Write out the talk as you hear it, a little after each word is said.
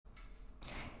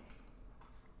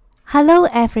Hello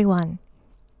everyone,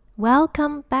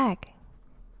 welcome back.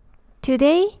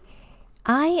 Today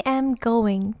I am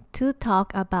going to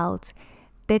talk about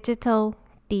digital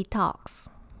detox.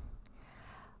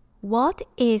 What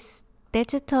is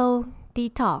digital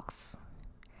detox?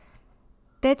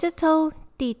 Digital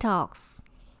detox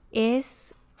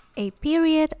is a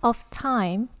period of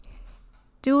time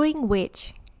during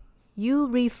which you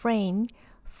refrain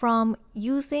from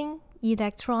using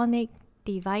electronic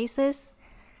devices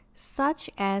such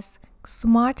as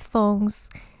smartphones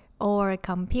or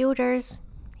computers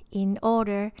in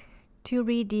order to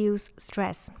reduce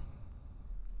stress.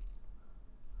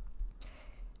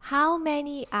 How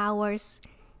many hours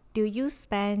do you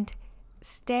spend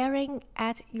staring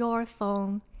at your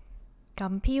phone,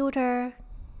 computer,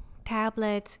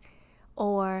 tablet,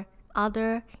 or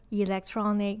other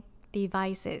electronic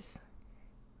devices?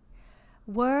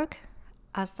 Work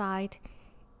aside,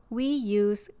 we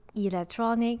use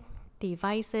electronic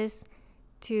devices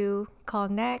to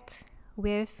connect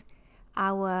with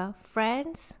our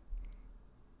friends,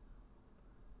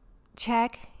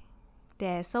 check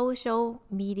their social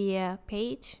media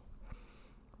page,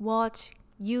 watch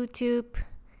YouTube,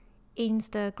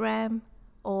 Instagram,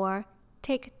 or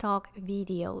TikTok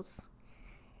videos,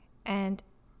 and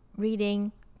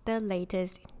reading the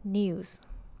latest news.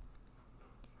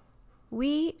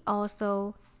 We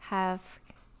also have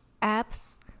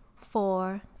apps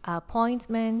for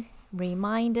appointment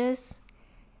reminders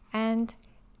and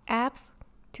apps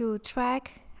to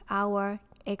track our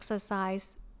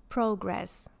exercise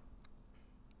progress.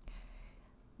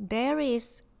 There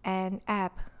is an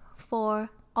app for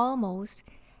almost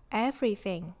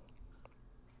everything.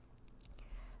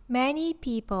 Many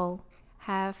people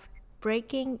have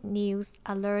breaking news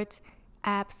alert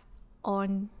apps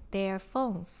on their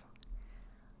phones.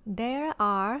 There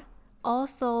are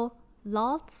also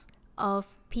lots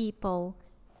of people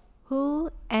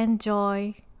who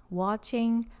enjoy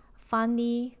watching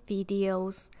funny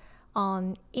videos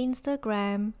on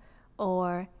Instagram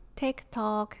or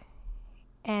TikTok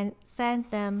and send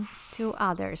them to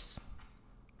others.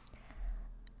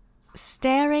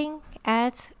 Staring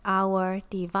at our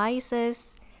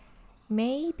devices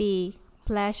may be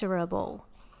pleasurable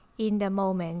in the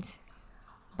moment,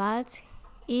 but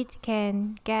it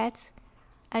can get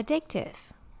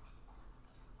addictive.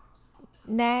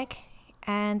 Neck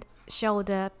and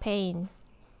shoulder pain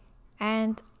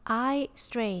and eye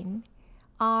strain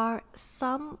are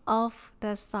some of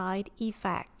the side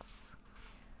effects.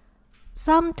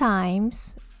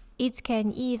 Sometimes it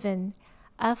can even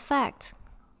affect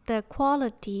the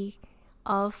quality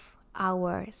of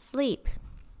our sleep.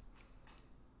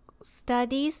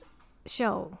 Studies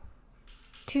show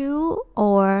 2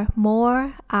 or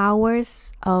more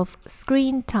hours of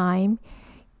screen time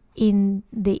in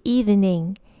the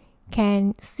evening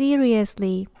can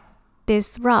seriously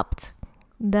disrupt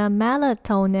the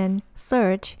melatonin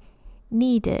surge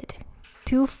needed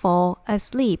to fall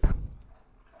asleep.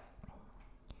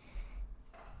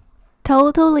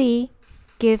 Totally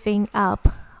giving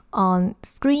up on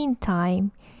screen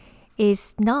time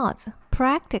is not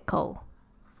practical.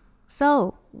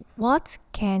 So, what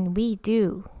can we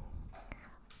do?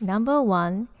 Number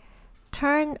 1,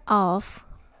 turn off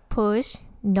push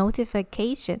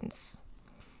notifications.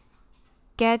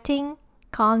 Getting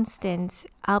constant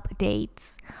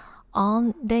updates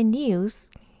on the news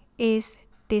is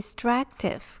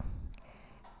distractive,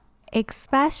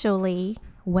 especially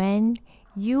when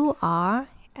you are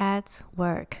at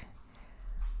work.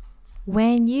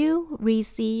 When you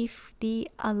receive the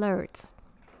alert,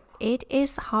 it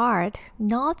is hard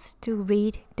not to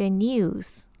read the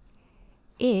news.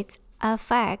 It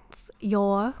affects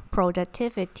your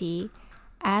productivity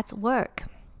at work.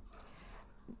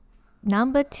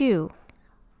 Number 2,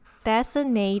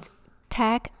 designate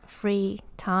tech-free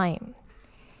time.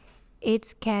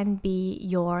 It can be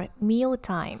your meal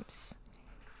times.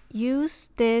 Use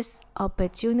this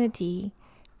opportunity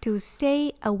to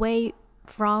stay away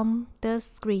from the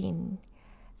screen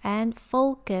and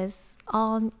focus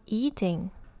on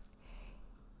eating.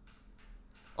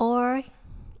 Or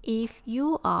if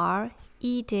you are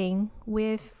eating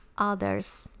with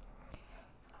others,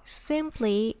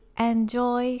 simply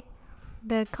enjoy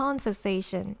the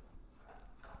conversation.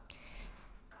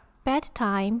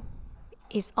 Bedtime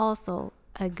is also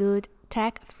a good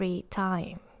tech-free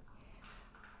time.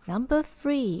 Number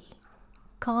 3,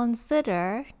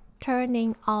 consider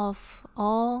turning off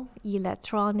all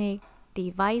electronic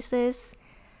devices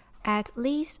at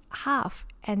least half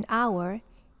an hour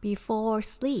before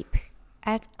sleep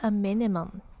at a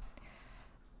minimum.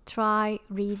 Try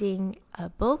reading a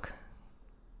book,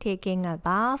 taking a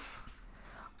bath,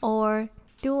 or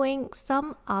doing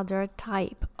some other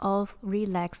type of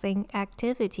relaxing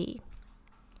activity.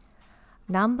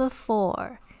 Number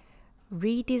 4,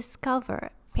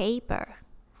 rediscover paper.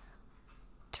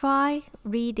 Try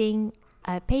reading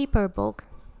a paper book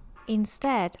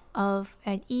instead of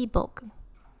an e-book.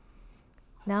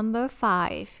 Number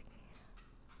 5,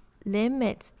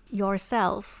 limit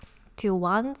yourself to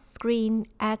one screen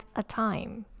at a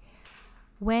time.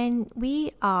 When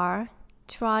we are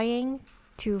trying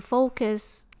to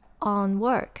focus on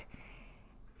work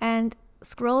and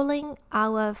scrolling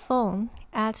our phone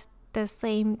at the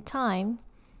same time,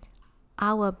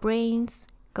 our brains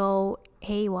go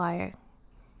haywire.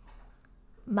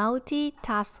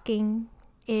 Multitasking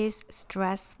is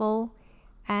stressful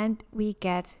and we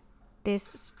get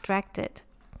distracted.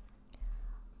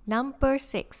 Number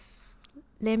 6,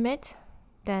 limit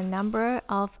the number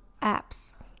of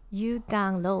apps you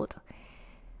download.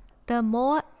 The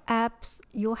more apps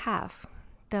you have,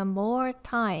 the more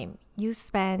time you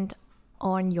spend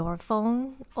on your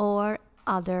phone or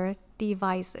other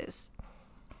devices.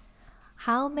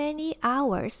 How many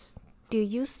hours do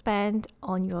you spend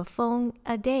on your phone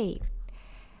a day?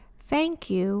 Thank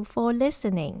you for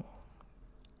listening.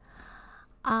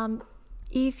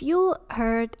 If you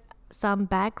heard some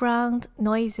background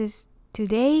noises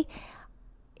today,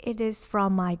 it is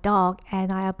from my dog,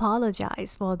 and I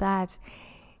apologize for that.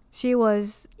 She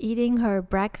was eating her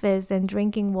breakfast and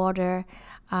drinking water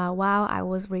while I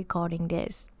was recording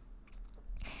this.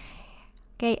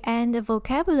 Okay, and the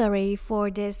vocabulary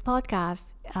for this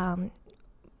podcast,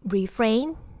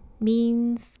 refrain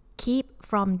means keep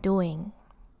from doing.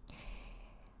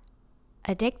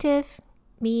 Addictive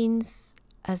means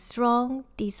a strong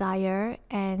desire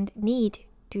and need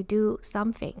to do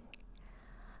something.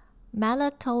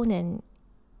 Melatonin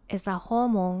is a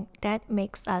hormone that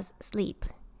makes us sleep.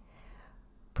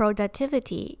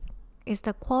 Productivity is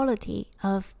the quality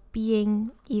of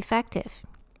being effective.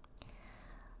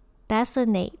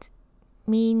 Designate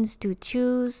means to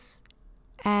choose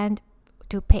and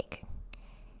to pick.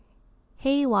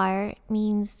 Haywire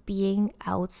means being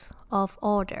out of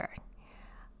order.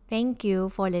 Thank you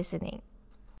for listening.